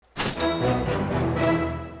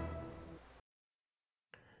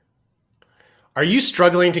Are you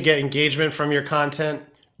struggling to get engagement from your content?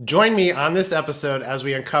 Join me on this episode as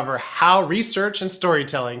we uncover how research and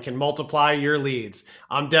storytelling can multiply your leads.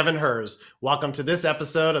 I'm Devin Hers. Welcome to this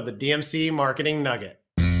episode of the DMC Marketing Nugget.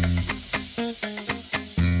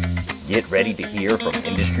 Get ready to hear from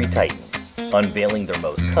industry titans, unveiling their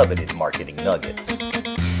most coveted marketing nuggets.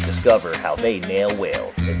 Discover how they nail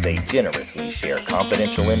whales as they generously share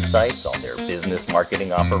confidential insights on their business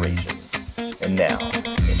marketing operations. And now,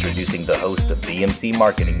 introducing the host of DMC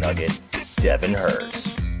Marketing Nugget, Devin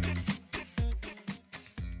Hers.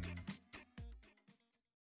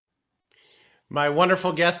 My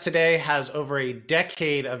wonderful guest today has over a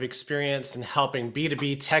decade of experience in helping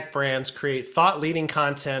B2B tech brands create thought-leading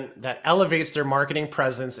content that elevates their marketing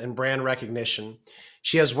presence and brand recognition.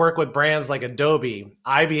 She has worked with brands like Adobe,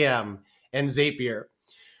 IBM, and Zapier.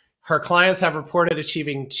 Her clients have reported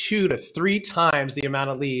achieving 2 to 3 times the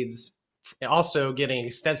amount of leads, also getting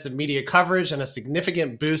extensive media coverage and a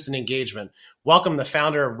significant boost in engagement. Welcome the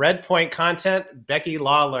founder of Redpoint Content, Becky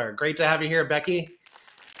Lawlor. Great to have you here, Becky.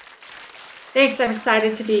 Thanks. I'm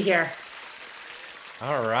excited to be here.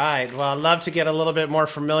 All right. Well, I'd love to get a little bit more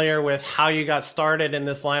familiar with how you got started in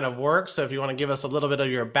this line of work. So if you want to give us a little bit of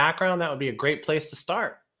your background, that would be a great place to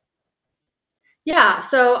start. Yeah.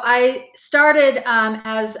 So I started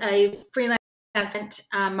as a freelance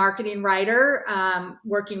marketing writer,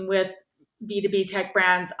 working with B2B tech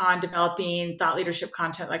brands on developing thought leadership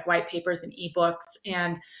content like white papers and ebooks.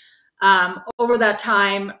 And over that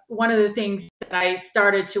time, one of the things that I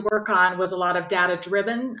started to work on was a lot of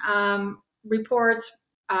data-driven reports.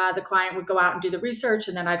 The client would go out and do the research,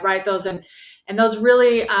 and then I'd write those, and those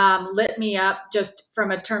really lit me up just from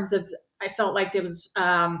a terms of, I felt like it was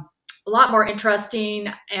a lot more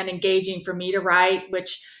interesting and engaging for me to write,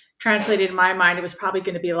 which translated in my mind, it was probably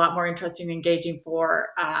going to be a lot more interesting and engaging for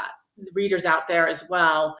the readers out there as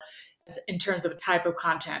well, in terms of the type of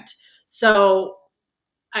content. So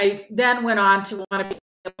I then went on to want to be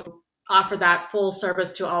able to offer that full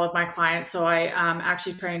service to all of my clients. So I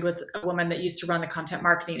actually trained with a woman that used to run the Content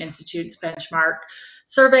Marketing Institute's benchmark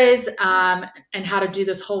surveys and how to do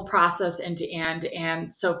this whole process end to end.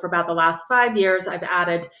 And so for about the last 5 years, I've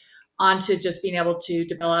added on to just being able to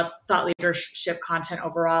develop thought leadership content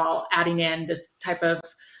overall, adding in this type of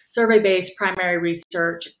survey-based primary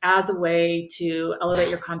research as a way to elevate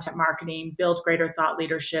your content marketing, build greater thought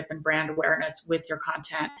leadership and brand awareness with your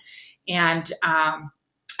content. And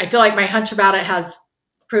I feel like my hunch about it has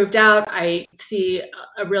proved out. I see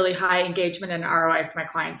a really high engagement and ROI for my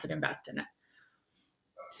clients that invest in it.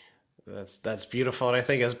 That's beautiful. And I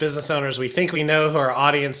think as business owners, we think we know who our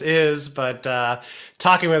audience is, but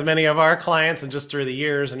talking with many of our clients and just through the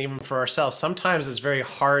years and even for ourselves, sometimes it's very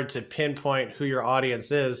hard to pinpoint who your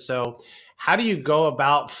audience is. So how do you go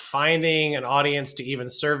about finding an audience to even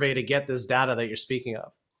survey to get this data that you're speaking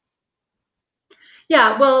of?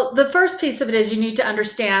 Yeah, well, the first piece of it is you need to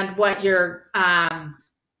understand what your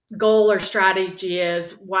goal or strategy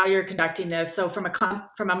is while you're conducting this. So from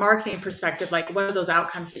a marketing perspective, like what are those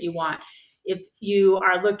outcomes that you want? If you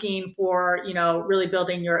are looking for, really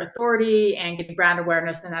building your authority and getting brand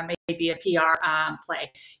awareness, then that may be a PR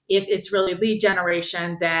play. If it's really lead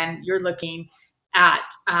generation, then you're looking at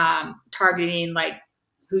targeting like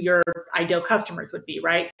who your ideal customers would be,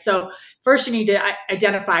 right? So first you need to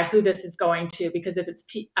identify who this is going to, because if it's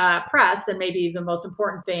press, then maybe the most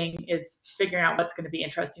important thing is figuring out what's going to be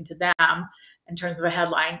interesting to them in terms of a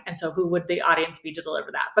headline. And so who would the audience be to deliver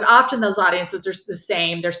that? But often those audiences are the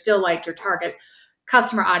same. They're still like your target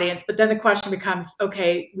customer audience. But then the question becomes,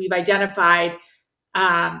 okay, we've identified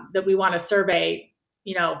that we want to survey,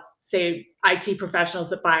 say IT professionals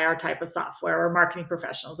that buy our type of software or marketing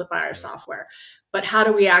professionals that buy our software. But how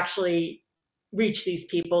do we actually reach these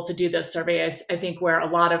people to do this survey is, I think, where a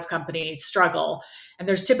lot of companies struggle. And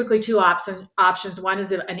there's typically two options. One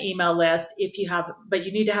is an email list but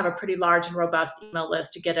you need to have a pretty large and robust email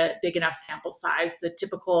list to get a big enough sample size. The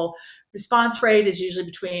typical response rate is usually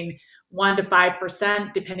between 1% to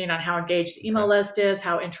 5%, depending on how engaged the email list is,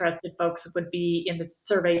 how interested folks would be in the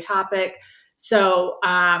survey topic. So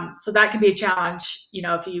that can be a challenge,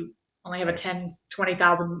 if you only have a 10,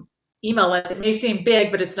 20,000 email list. It may seem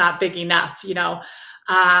big, but it's not big enough,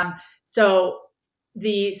 So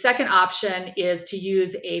the second option is to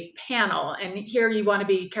use a panel. And here you want to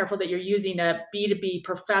be careful that you're using a B2B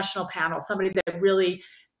professional panel, somebody that really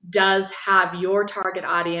does have your target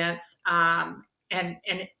audience. And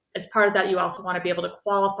as part of that, you also want to be able to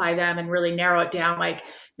qualify them and really narrow it down. Like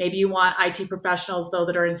maybe you want IT professionals, though,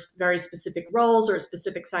 that are in very specific roles or a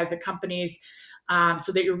specific size of companies,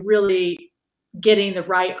 so that you're really getting the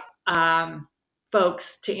right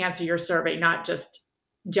folks to answer your survey, not just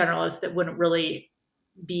generalists that wouldn't really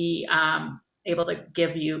be able to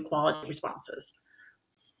give you quality responses.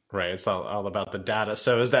 Right. It's all about the data.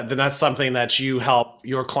 So then that's something that you help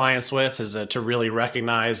your clients with, is to really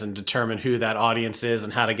recognize and determine who that audience is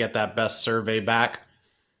and how to get that best survey back?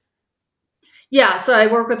 Yeah, so I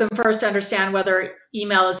work with them first to understand whether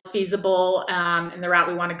email is feasible in the route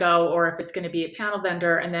we want to go, or if it's going to be a panel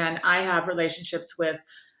vendor. And then I have relationships with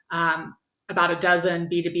about a dozen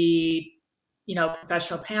B2B,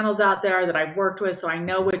 professional panels out there that I've worked with. So I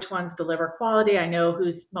know which ones deliver quality. I know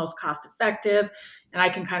who's most cost effective, and I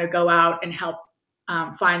can kind of go out and help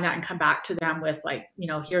find that and come back to them with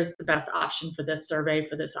here's the best option for this survey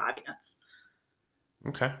for this audience.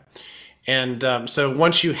 Okay. And so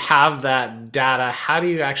once you have that data, how do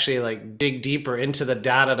you actually dig deeper into the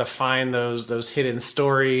data to find those hidden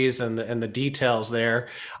stories and the details there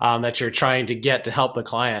that you're trying to get to help the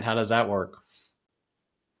client? How does that work?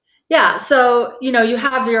 Yeah, so you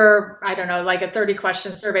have your, I don't know, like a 30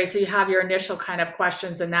 question survey. So you have your initial kind of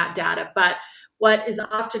questions and that data. But what is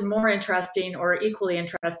often more interesting or equally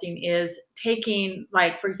interesting is taking,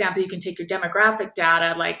 for example, you can take your demographic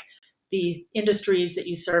data, like the industries that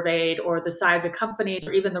you surveyed or the size of companies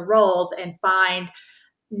or even the roles, and find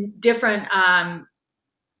different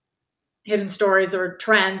hidden stories or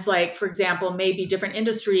trends. Like, for example, maybe different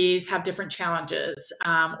industries have different challenges,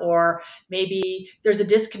 or maybe there's a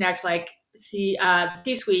disconnect, like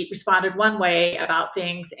C-suite responded one way about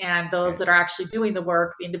things, and those that are actually doing the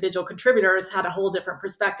work, the individual contributors, had a whole different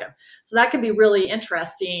perspective. So that can be really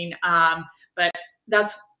interesting, but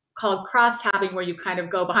that's called cross-tabbing, where you kind of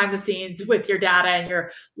go behind the scenes with your data and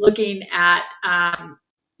you're looking at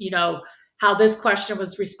how this question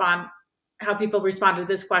was how people responded to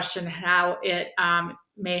this question, how it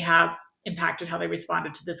may have impacted how they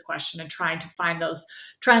responded to this question, and trying to find those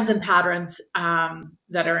trends and patterns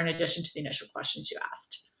that are in addition to the initial questions you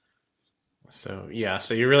asked. So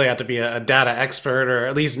you really have to be a data expert, or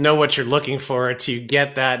at least know what you're looking for to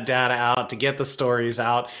get that data out, to get the stories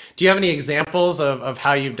out. Do you have any examples of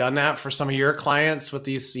how you've done that for some of your clients with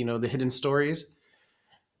these, the hidden stories?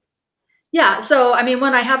 Yeah, so I mean,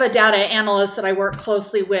 when I have a data analyst that I work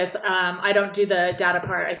closely with, I don't do the data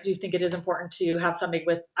part. I do think it is important to have somebody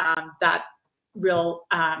with that real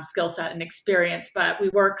skill set and experience. But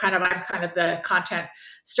I'm kind of the content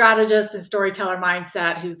strategist and storyteller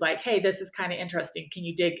mindset, who's like, hey, this is kind of interesting. Can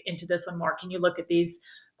you dig into this one more? Can you look at these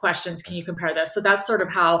questions? Can you compare this? So that's sort of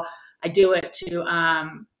how I do it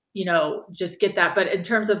to, just get that. But in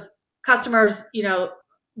terms of customers,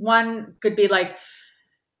 one could be like,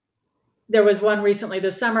 there was one recently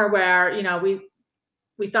this summer where,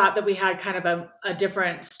 we thought that we had kind of a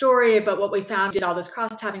different story, but what we found did all this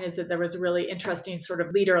cross-tabbing is that there was a really interesting sort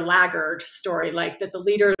of leader laggard story, like that the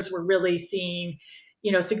leaders were really seeing,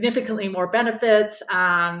 significantly more benefits.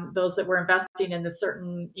 Those that were investing in the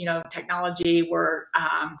certain, technology were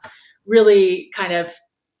really kind of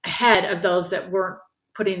ahead of those that weren't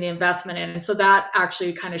putting the investment in. And so that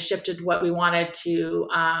actually kind of shifted what we wanted to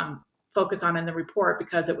focus on in the report,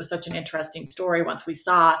 because it was such an interesting story once we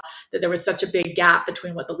saw that there was such a big gap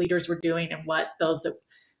between what the leaders were doing and what those that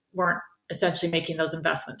weren't essentially making those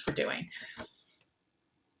investments were doing.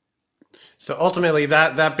 So ultimately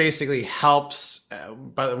that basically helps,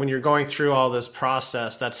 but when you're going through all this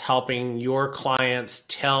process, that's helping your clients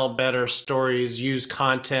tell better stories, use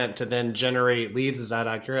content to then generate leads. Is that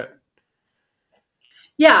accurate?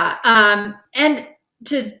 Yeah. And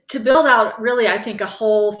to build out really, I think, a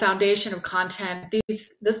whole foundation of content,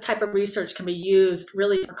 this type of research can be used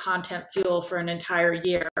really for content fuel for an entire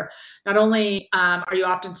year. Not only are you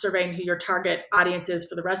often surveying who your target audience is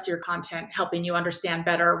for the rest of your content, helping you understand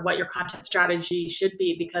better what your content strategy should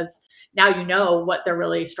be, because now you know what they're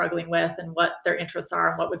really struggling with and what their interests are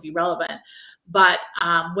and what would be relevant. But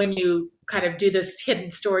when you kind of do this hidden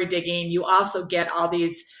story digging, you also get all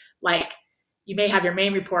these, you may have your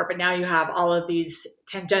main report, but now you have all of these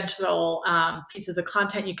tangential pieces of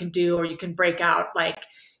content you can do, or you can break out, like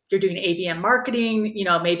if you're doing ABM marketing,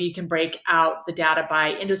 maybe you can break out the data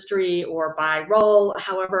by industry or by role,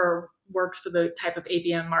 however works for the type of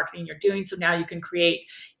ABM marketing you're doing. So now you can create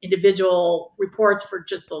individual reports for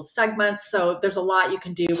just those segments. So there's a lot you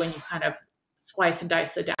can do when you kind of slice and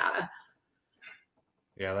dice the data.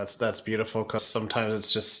 Yeah, that's beautiful, because sometimes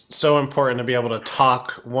it's just so important to be able to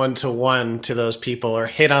talk one-to-one to those people, or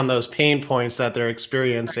hit on those pain points that they're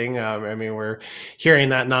experiencing. I mean, we're hearing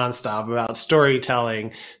that nonstop about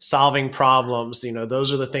storytelling, solving problems.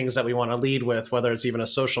 Those are the things that we want to lead with, whether it's even a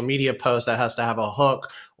social media post that has to have a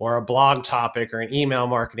hook, or a blog topic, or an email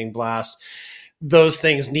marketing blast. those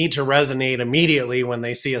things need to resonate immediately when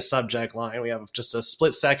they see a subject line. We have just a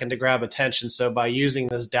split second to grab attention. So by using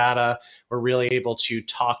this data, we're really able to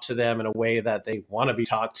talk to them in a way that they want to be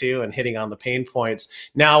talked to and hitting on the pain points.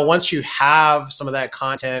 Now, once you have some of that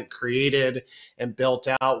content created and built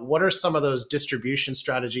out, what are some of those distribution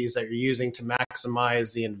strategies that you're using to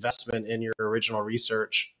maximize the investment in your original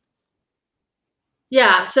research?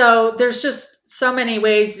 Yeah, so there's just so many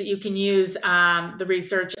ways that you can use the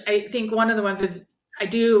research. I think one of the ones is I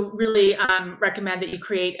do really recommend that you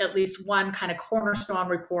create at least one kind of cornerstone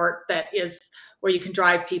report that is where you can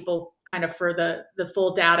drive people kind of for the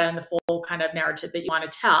full data and the full kind of narrative that you want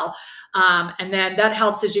to tell. And then that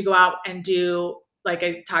helps as you go out and do, like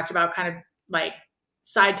I talked about, kind of like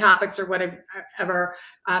side topics or whatever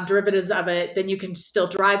derivatives of it, then you can still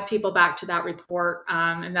drive people back to that report.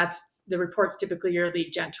 And that's the report's typically your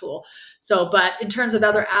lead gen tool. So, but in terms of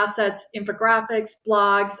other assets, infographics,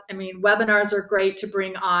 blogs, I mean, webinars are great to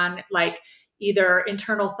bring on like either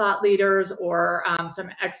internal thought leaders or some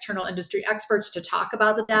external industry experts to talk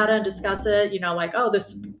about the data and discuss it. You know, like, oh,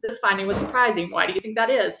 this finding was surprising. Why do you think that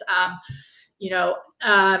is?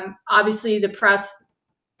 Obviously the press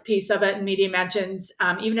piece of it and media mentions,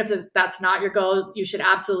 even if that's not your goal, you should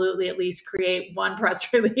absolutely at least create one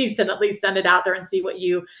press release and at least send it out there and see what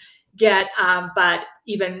you get. But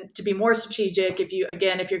even to be more strategic, if you're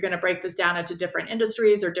going to break this down into different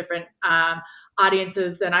industries or different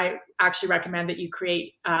audiences, then I actually recommend that you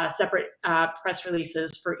create separate press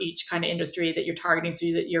releases for each kind of industry that you're targeting, so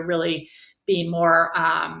that you're really being more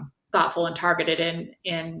thoughtful and targeted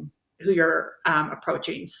in who you're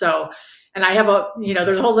approaching. So, and I have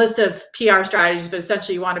there's a whole list of PR strategies, but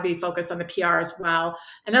essentially you want to be focused on the PR as well.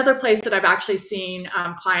 Another place that I've actually seen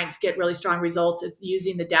clients get really strong results is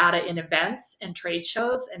using the data in events and trade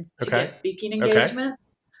shows and to get speaking engagement.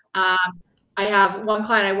 I have one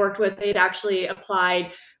client I worked with, they'd actually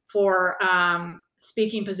applied for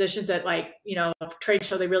speaking positions at a trade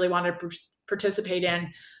show they really wanted to participate in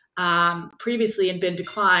previously and been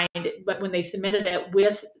declined. But when they submitted it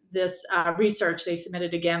with this research, they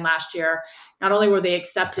submitted again last year. Not only were they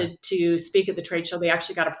accepted to speak at the trade show, they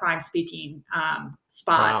actually got a prime speaking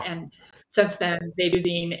spot. Wow. And since then, they've been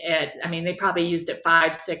using it. I mean, they probably used it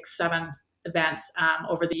 5, 6, 7 events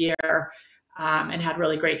over the year and had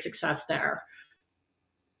really great success there.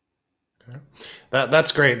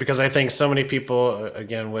 That's great, because I think so many people,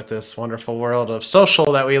 again, with this wonderful world of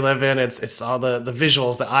social that we live in, it's all the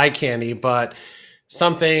visuals, the eye candy, but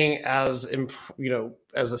something as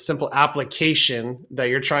a simple application that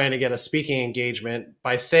you're trying to get a speaking engagement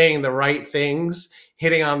by saying the right things,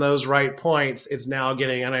 hitting on those right points, it's now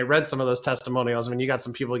getting, and I read some of those testimonials. I mean, you got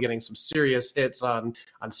some people getting some serious hits on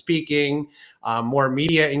speaking, more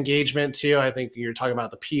media engagement too. I think you're talking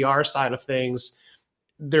about the PR side of things.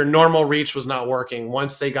 Their normal reach was not working.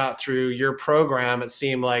 Once they got through your program, it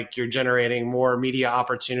seemed like you're generating more media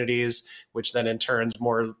opportunities, which then in turn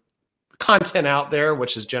more content out there,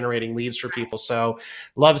 which is generating leads for people. So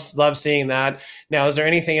love seeing that. Now, is there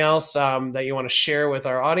anything else that you want to share with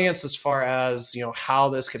our audience as far as, how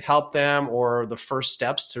this could help them, or the first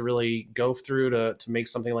steps to really go through to make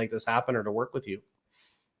something like this happen or to work with you?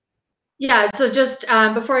 Yeah, so just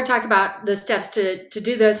before I talk about the steps to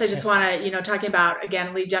do this, I just want to, talking about,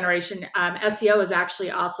 again, lead generation. SEO is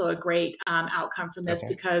actually also a great outcome from this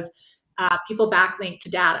because people backlink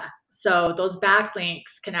to data. So those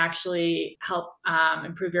backlinks can actually help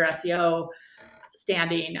improve your SEO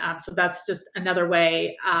standing. So that's just another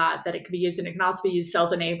way that it can be used. And it can also be used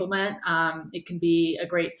sales enablement. It can be a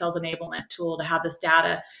great sales enablement tool to have this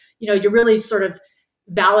data. You're really sort of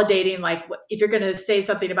validating, like, if you're going to say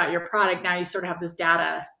something about your product, now you sort of have this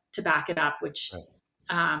data to back it up, which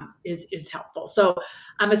is helpful. So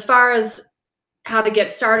as far as how to get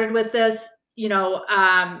started with this,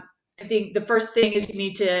 I think the first thing is you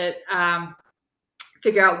need to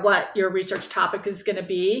figure out what your research topic is going to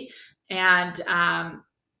be. And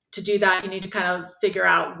to do that, you need to kind of figure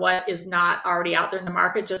out what is not already out there in the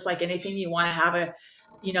market. Just like anything, you want to have a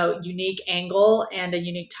unique angle and a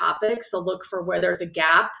unique topic. So look for where there's a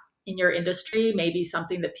gap in your industry, maybe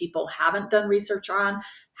something that people haven't done research on,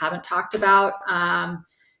 haven't talked about,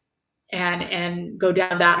 and go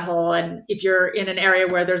down that hole. And if you're in an area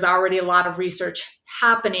where there's already a lot of research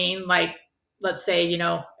happening, like, let's say,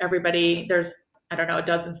 everybody, there's, I don't know, a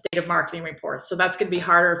dozen state of marketing reports. So that's going to be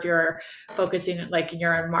harder if you're focusing like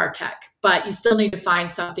you're in MarTech, but you still need to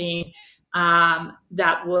find something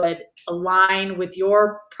that would align with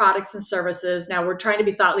your products and services. Now, we're trying to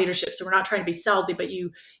be thought leadership, so we're not trying to be salesy, but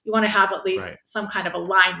you want to have at least some kind of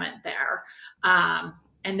alignment there.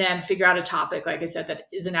 and then figure out a topic, like I said, that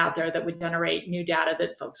isn't out there that would generate new data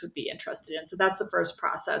that folks would be interested in. So that's the first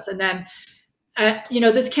process. And then,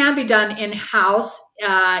 this can be done in-house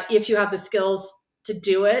if you have the skills to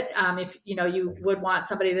do it. If you would want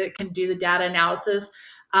somebody that can do the data analysis.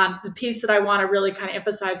 The piece that I want to really kind of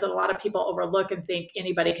emphasize that a lot of people overlook and think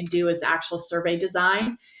anybody can do is the actual survey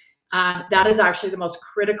design. That is actually the most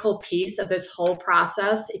critical piece of this whole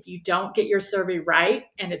process. If you don't get your survey right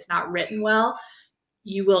and it's not written well,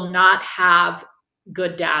 you will not have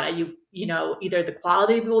good data. Either the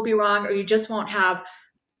quality will be wrong or you just won't have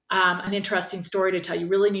an interesting story to tell. You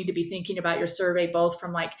really need to be thinking about your survey, both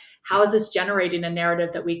from like, how is this generating a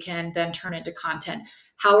narrative that we can then turn into content?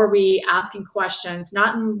 How are we asking questions,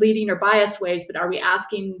 not in leading or biased ways, but are we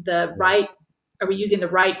using the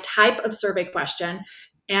right type of survey question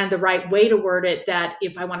and the right way to word it, that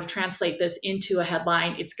if I want to translate this into a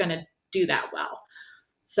headline, it's going to do that well.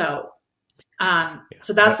 So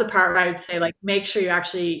that's the part where I would say, like, make sure you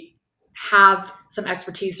actually have some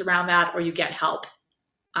expertise around that, or you get help.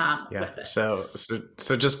 With it.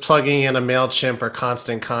 So just plugging in a MailChimp or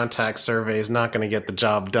Constant Contact survey is not going to get the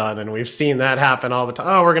job done. And we've seen that happen all the time.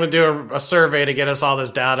 Oh, we're going to do a survey to get us all this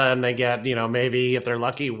data. And they get, maybe if they're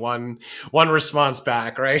lucky, one response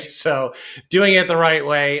back, right? So doing it the right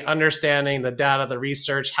way, understanding the data, the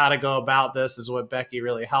research, how to go about this is what Becky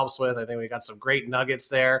really helps with. I think we got some great nuggets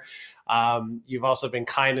there. You've also been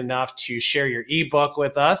kind enough to share your ebook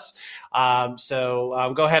with us.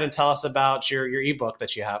 So go ahead and tell us about your ebook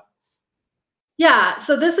that you have. Yeah,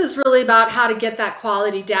 so this is really about how to get that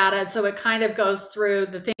quality data. So it kind of goes through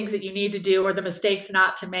the things that you need to do or the mistakes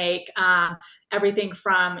not to make. Everything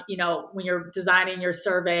from, when you're designing your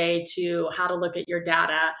survey to how to look at your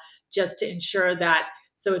data, just to ensure that,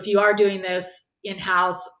 so if you are doing this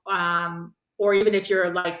in-house, or even if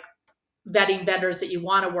you're like vetting vendors that you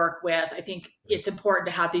want to work with, I think it's important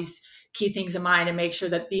to have these key things in mind and make sure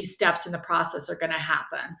that these steps in the process are going to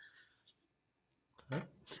happen.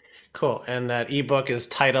 Cool. And that ebook is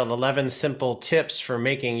titled 11 Simple Tips for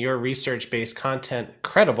Making Your Research-Based Content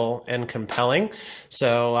Credible and Compelling.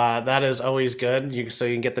 So that is always good. So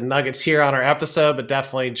you can get the nuggets here on our episode, but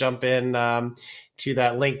definitely jump in to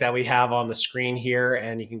that link that we have on the screen here,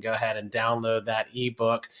 and you can go ahead and download that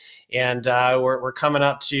ebook. And we're coming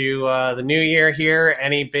up to the new year here.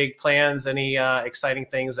 Any big plans, any exciting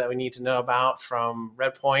things that we need to know about from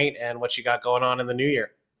Redpoint and what you got going on in the new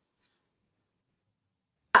year?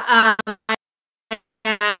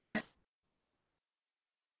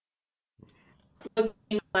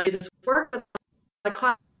 This work with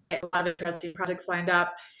a lot of interesting projects lined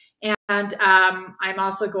up. And I'm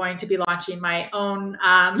also going to be launching my own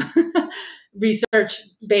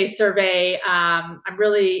research-based survey. I'm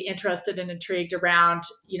really interested and intrigued around,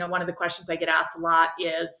 one of the questions I get asked a lot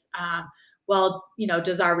is,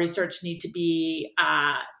 does our research need to be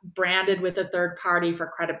branded with a third party for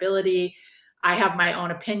credibility? I have my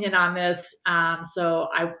own opinion on this. So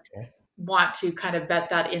I want to kind of vet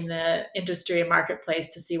that in the industry and marketplace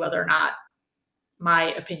to see whether or not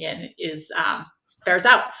my opinion is bears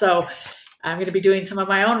out. So I'm going to be doing some of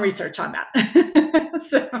my own research on that.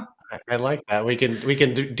 So I like that. We can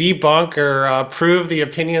debunk or prove the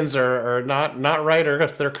opinions are not right, or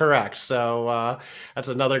if they're correct. So that's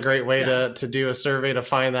another great way to do a survey to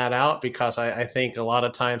find that out, because I think a lot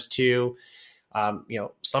of times too,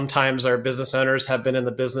 sometimes our business owners have been in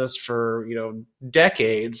the business for,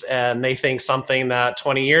 decades, and they think something that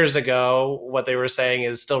 20 years ago, what they were saying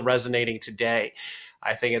is still resonating today.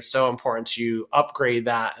 I think it's so important to upgrade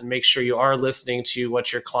that and make sure you are listening to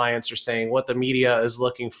what your clients are saying, what the media is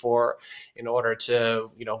looking for, in order to,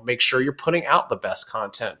 make sure you're putting out the best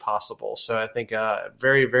content possible. So I think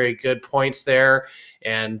very, very good points there.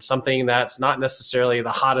 And something that's not necessarily the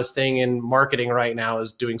hottest thing in marketing right now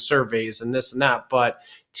is doing surveys and this and that, but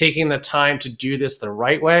taking the time to do this the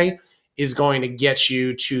right way is going to get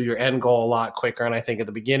you to your end goal a lot quicker. And I think at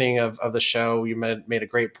the beginning of the show, you made a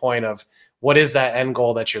great point of what is that end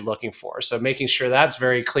goal that you're looking for. So making sure that's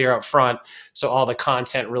very clear up front, so all the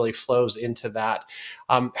content really flows into that.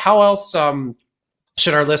 How else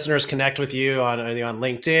should our listeners connect with you on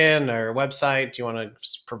LinkedIn or website? Do you want to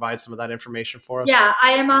provide some of that information for us? Yeah,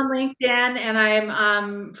 I am on LinkedIn, and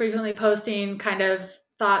I'm frequently posting kind of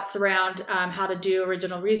thoughts around how to do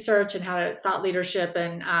original research and how to thought leadership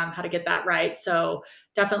and how to get that right. So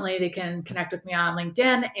definitely they can connect with me on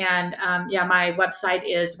LinkedIn. And my website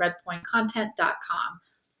is redpointcontent.com.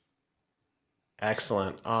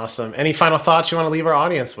 Excellent. Awesome. Any final thoughts you want to leave our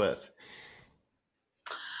audience with?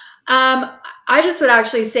 I just would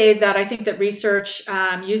actually say that I think that research,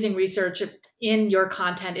 using research in your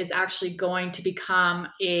content is actually going to become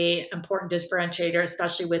a important differentiator,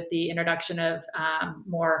 especially with the introduction of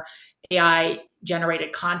more AI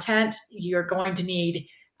generated content. You're going to need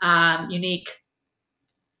unique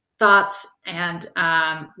thoughts and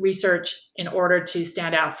research in order to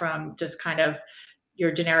stand out from just kind of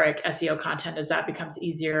your generic SEO content, as that becomes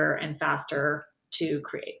easier and faster to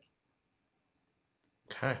create.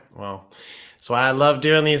 Okay, well, that's why I love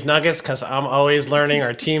doing these nuggets, because I'm always learning.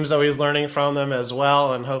 Our team's always learning from them as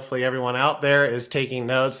well. And hopefully everyone out there is taking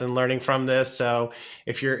notes and learning from this. So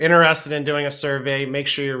if you're interested in doing a survey, make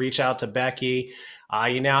sure you reach out to Becky.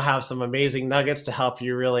 You now have some amazing nuggets to help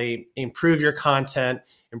you really improve your content,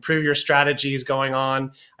 improve your strategies going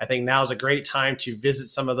on. I think now is a great time to visit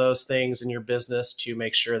some of those things in your business to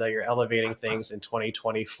make sure that you're elevating things in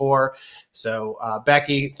 2024. So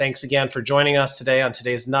Becky, thanks again for joining us today on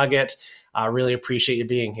today's Nugget. I really appreciate you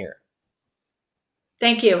being here.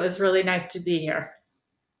 Thank you. It was really nice to be here.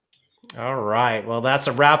 All right. Well, that's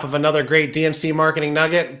a wrap of another great DMC Marketing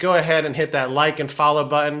Nugget. Go ahead and hit that like and follow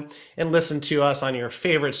button and listen to us on your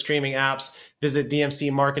favorite streaming apps. Visit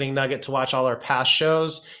DMC Marketing Nugget to watch all our past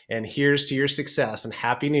shows. And here's to your success and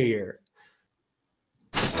Happy New Year.